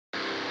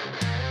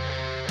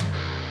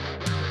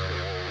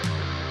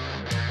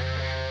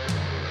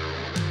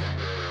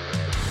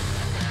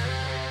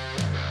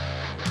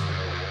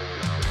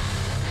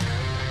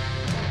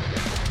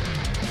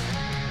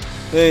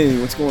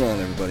Hey, what's going on,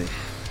 everybody?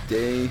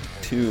 Day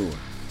two.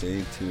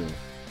 Day two.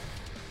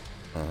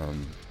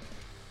 Um,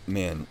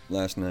 Man,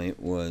 last night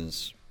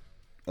was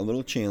a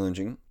little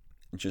challenging.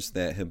 Just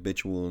that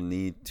habitual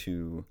need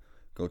to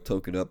go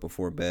toke it up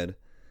before bed.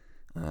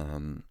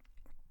 Um,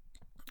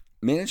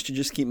 Managed to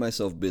just keep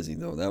myself busy,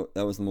 though.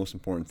 That was the most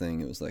important thing.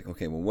 It was like,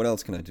 okay, well, what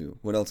else can I do?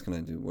 What else can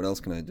I do? What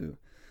else can I do?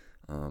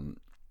 Um,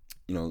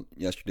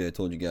 Yesterday I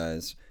told you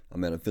guys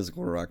I'm at a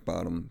physical rock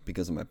bottom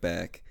because of my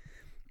back.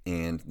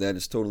 And that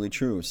is totally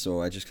true.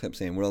 So I just kept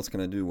saying, what else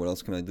can I do? What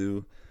else can I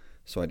do?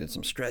 So I did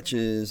some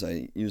stretches.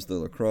 I used the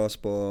lacrosse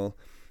ball.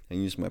 I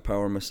used my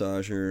power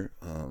massager.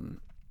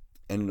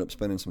 Ended up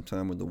spending some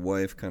time with the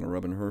wife, kind of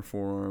rubbing her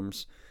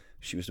forearms.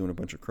 She was doing a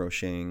bunch of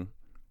crocheting.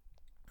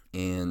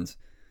 And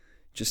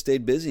just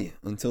stayed busy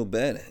until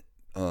bed.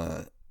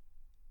 The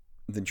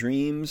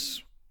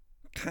dreams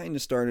kind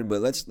of started,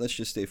 but let's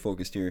just stay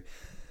focused here.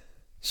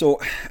 So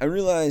I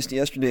realized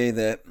yesterday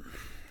that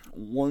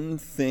one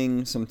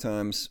thing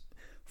sometimes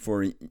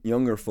for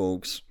younger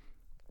folks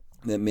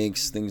that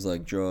makes things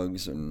like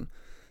drugs and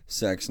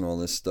sex and all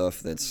this stuff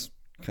that's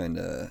kind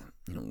of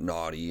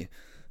naughty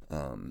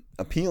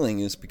appealing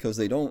is because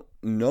they don't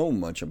know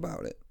much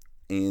about it.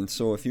 And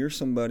so if you're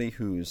somebody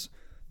who's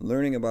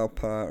learning about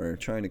pot or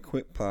trying to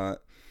quit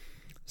pot,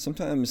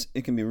 sometimes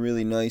it can be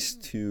really nice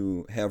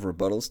to have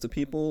rebuttals to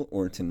people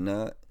or to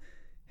not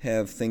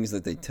have things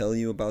that they tell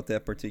you about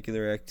that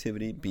particular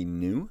activity be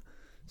new.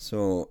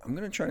 So I'm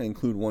going to try to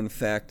include one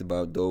fact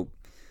about dope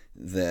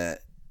that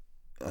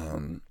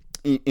in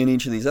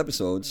each of these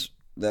episodes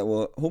that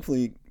will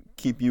hopefully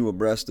keep you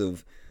abreast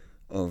of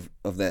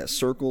that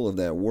circle, of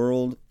that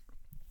world.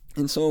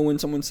 And so when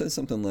someone says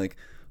something like,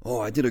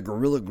 oh, I did a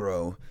gorilla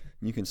grow,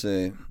 you can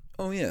say,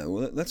 oh yeah,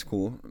 well that's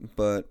cool,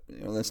 but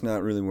that's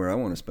not really where I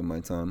want to spend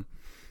my time.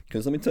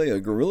 Because let me tell you,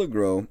 a gorilla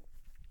grow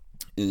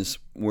is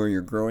where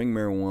you're growing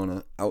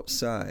marijuana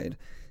outside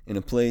in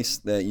a place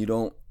that you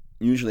don't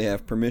usually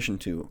have permission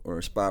to, or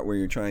a spot where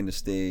you're trying to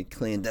stay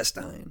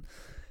clandestine.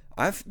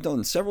 I've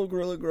done several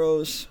gorilla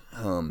grows.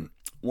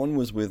 One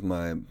was with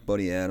my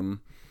buddy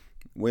Adam,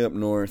 way up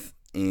north,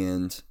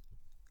 and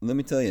let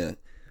me tell you,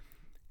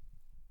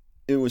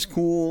 it was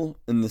cool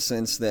in the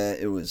sense that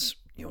it was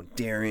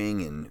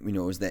daring, and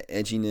it was that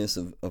edginess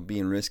of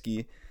being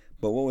risky.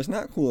 But what was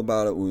not cool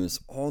about it was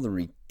all the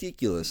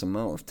ridiculous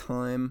amount of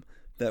time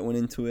that went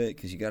into it,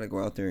 because you got to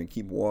go out there and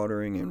keep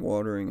watering and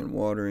watering and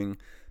watering.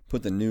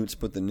 Put the newts,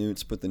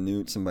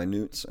 and by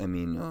newts I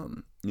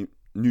mean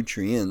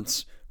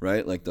nutrients,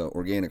 right? Like the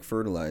organic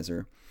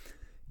fertilizer.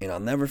 And I'll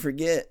never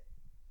forget,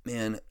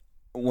 man,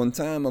 one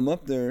time I'm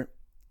up there,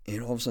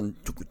 and all of a sudden,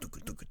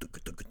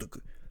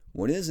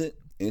 what is it?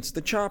 It's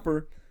the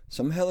chopper.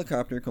 Some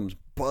helicopter comes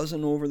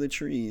buzzing over the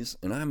trees,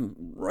 and I'm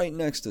right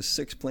next to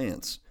 6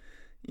 plants.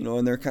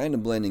 And they're kind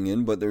of blending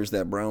in, but there's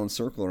that brown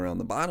circle around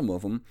the bottom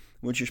of them,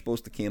 which you're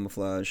supposed to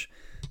camouflage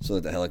so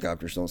that the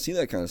helicopters don't see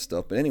that kind of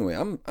stuff. But anyway,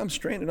 I'm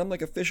stranded. I'm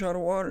like a fish out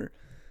of water.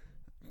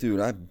 Dude,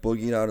 I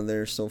boogied out of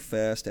there so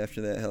fast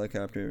after that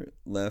helicopter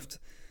left.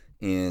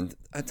 And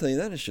I tell you,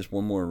 that is just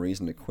one more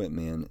reason to quit,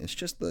 man. It's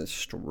just the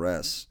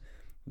stress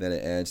that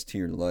it adds to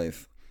your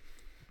life.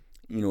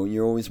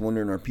 You're always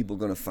wondering, are people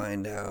going to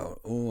find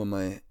out? Oh, am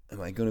I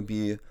going to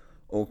be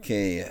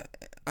okay?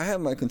 I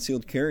have my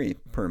concealed carry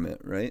permit,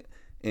 right?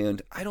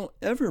 And I don't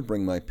ever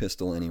bring my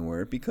pistol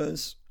anywhere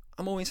because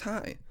I'm always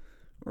high,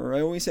 or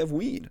I always have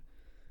weed.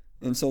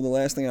 And so the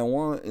last thing I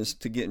want is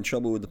to get in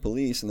trouble with the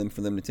police and then for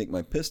them to take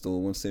my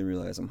pistol once they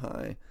realize I'm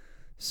high.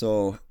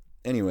 So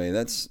anyway,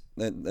 that's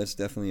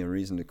definitely a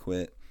reason to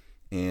quit.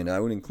 And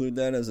I would include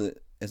that as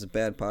a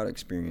bad pot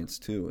experience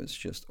too. It's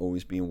just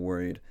always being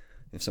worried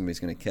if somebody's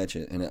going to catch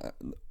it. And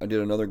I did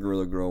another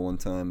gorilla grow one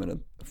time at a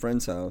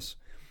friend's house.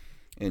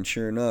 And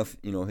sure enough,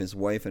 his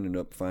wife ended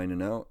up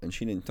finding out, and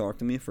she didn't talk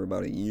to me for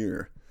about a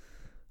year.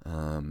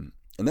 And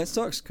that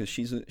sucks because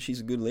she's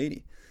a good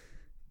lady.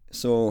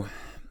 So,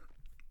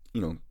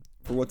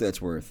 for what that's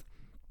worth,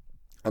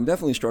 I'm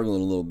definitely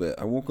struggling a little bit.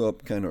 I woke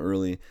up kind of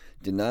early,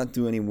 did not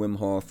do any Wim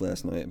Hof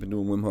last night. I've been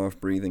doing Wim Hof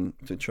breathing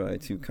to try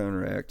to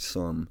counteract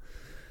some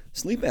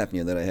sleep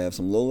apnea that I have,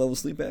 some low-level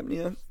sleep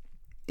apnea.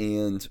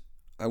 And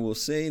I will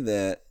say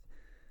that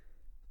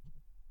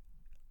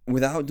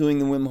without doing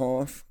the Wim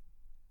Hof,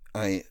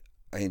 I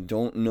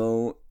don't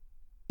know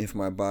if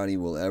my body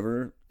will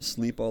ever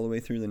sleep all the way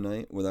through the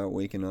night without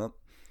waking up.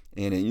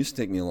 And it used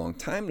to take me a long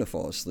time to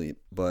fall asleep,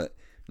 but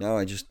now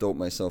I just dope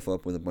myself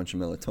up with a bunch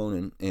of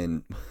melatonin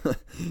and,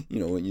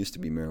 it used to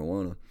be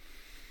marijuana.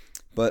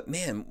 But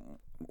man,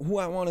 who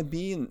I want to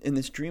be in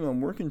this dream I'm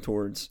working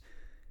towards,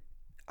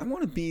 I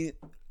want to be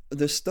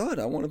the stud.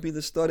 I want to be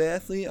the stud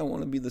athlete. I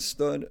want to be the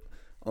stud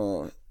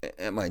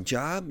at my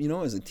job,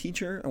 as a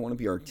teacher. I want to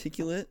be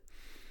articulate.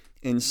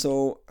 And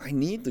so I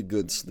need the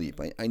good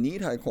sleep. I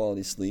need high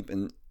quality sleep.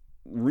 And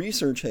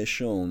research has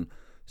shown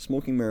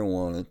smoking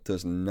marijuana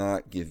does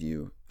not give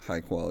you high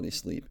quality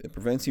sleep. It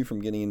prevents you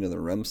from getting into the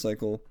REM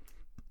cycle.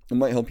 It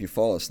might help you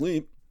fall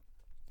asleep,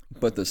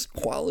 but the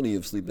quality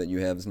of sleep that you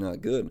have is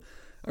not good.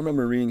 I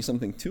remember reading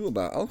something too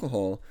about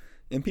alcohol,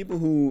 and people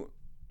who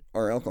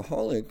our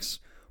alcoholics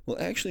will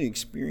actually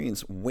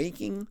experience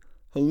waking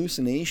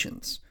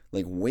hallucinations,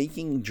 like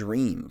waking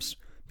dreams,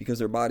 because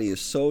their body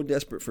is so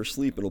desperate for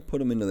sleep, it'll put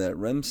them into that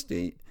REM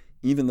state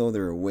even though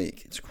they're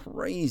awake. It's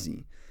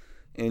crazy.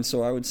 And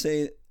so I would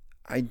say,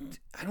 I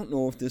don't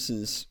know if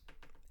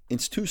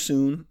it's too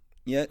soon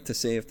yet to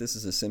say if this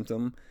is a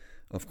symptom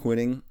of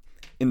quitting.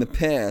 In the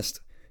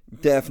past,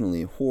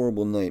 definitely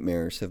horrible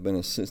nightmares have been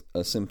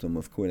a symptom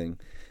of quitting.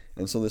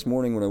 And so this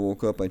morning when I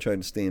woke up, I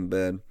tried to stay in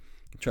bed,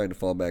 tried to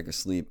fall back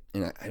asleep,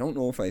 and I don't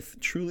know if I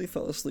truly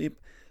fell asleep,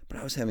 but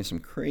I was having some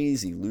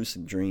crazy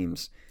lucid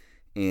dreams.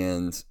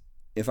 And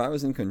if I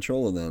was in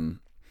control of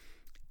them,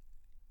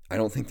 I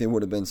don't think they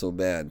would have been so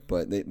bad,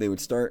 but they would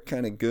start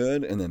kind of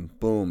good, and then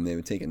boom, they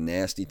would take a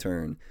nasty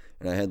turn.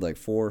 And I had like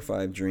 4 or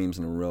 5 dreams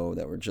in a row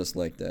that were just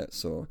like that.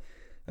 So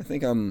I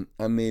think I'm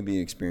maybe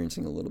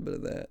experiencing a little bit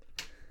of that.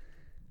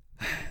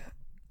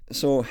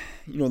 So,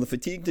 the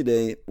fatigue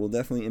today will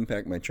definitely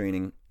impact my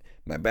training.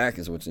 My back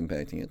is what's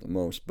impacting it the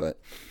most, but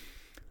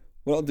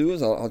what I'll do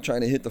is I'll try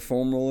to hit the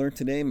foam roller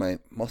today. My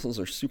muscles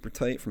are super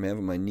tight from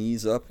having my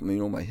knees up.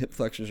 My hip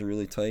flexors are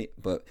really tight,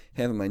 but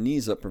having my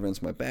knees up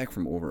prevents my back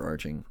from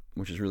overarching,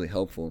 which is really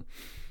helpful.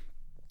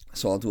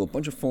 So I'll do a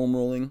bunch of foam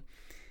rolling.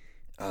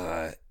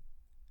 I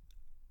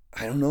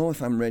don't know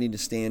if I'm ready to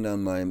stand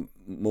on my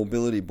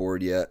mobility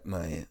board yet.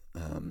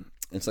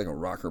 It's like a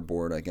rocker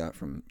board I got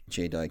from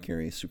Jay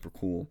Daiquiri. Super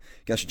cool.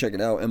 You guys should check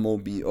it out.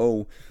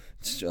 MOBO.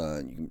 You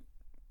can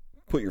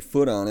put your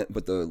foot on it,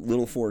 but the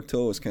little 4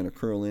 toes kind of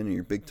curl in and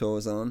your big toe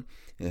is on.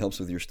 It helps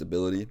with your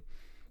stability.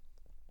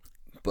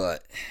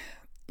 But,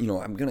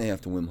 I'm going to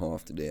have to Wim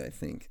Hof today, I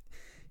think.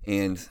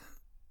 And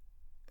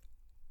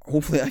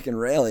hopefully I can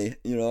rally.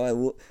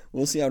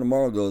 We'll see how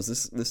tomorrow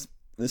goes.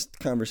 This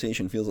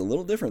conversation feels a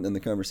little different than the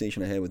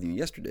conversation I had with you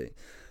yesterday.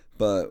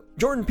 But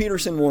Jordan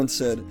Peterson once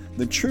said,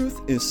 "The truth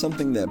is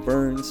something that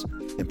burns.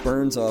 It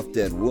burns off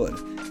dead wood.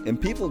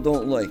 And people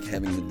don't like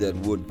having the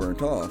dead wood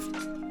burnt off,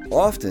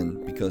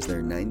 often because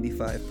they're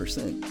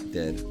 95%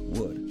 dead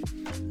wood."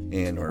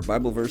 And our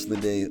Bible verse of the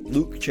day,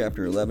 Luke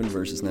chapter 11,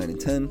 verses 9 and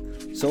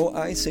 10. "So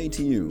I say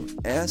to you,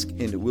 ask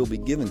and it will be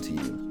given to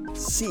you.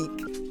 Seek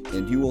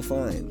and you will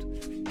find.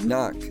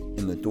 Knock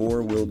and the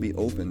door will be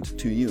opened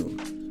to you.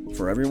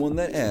 For everyone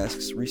that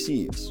asks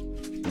receives.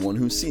 The one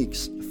who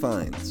seeks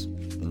finds.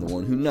 And the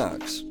one who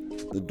knocks,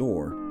 the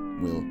door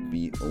will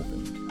be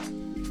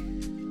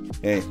opened."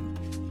 Hey,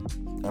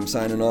 I'm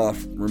signing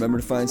off. Remember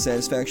to find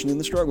satisfaction in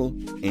the struggle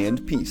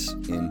and peace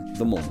in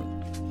the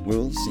moment.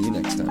 We'll see you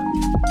next time.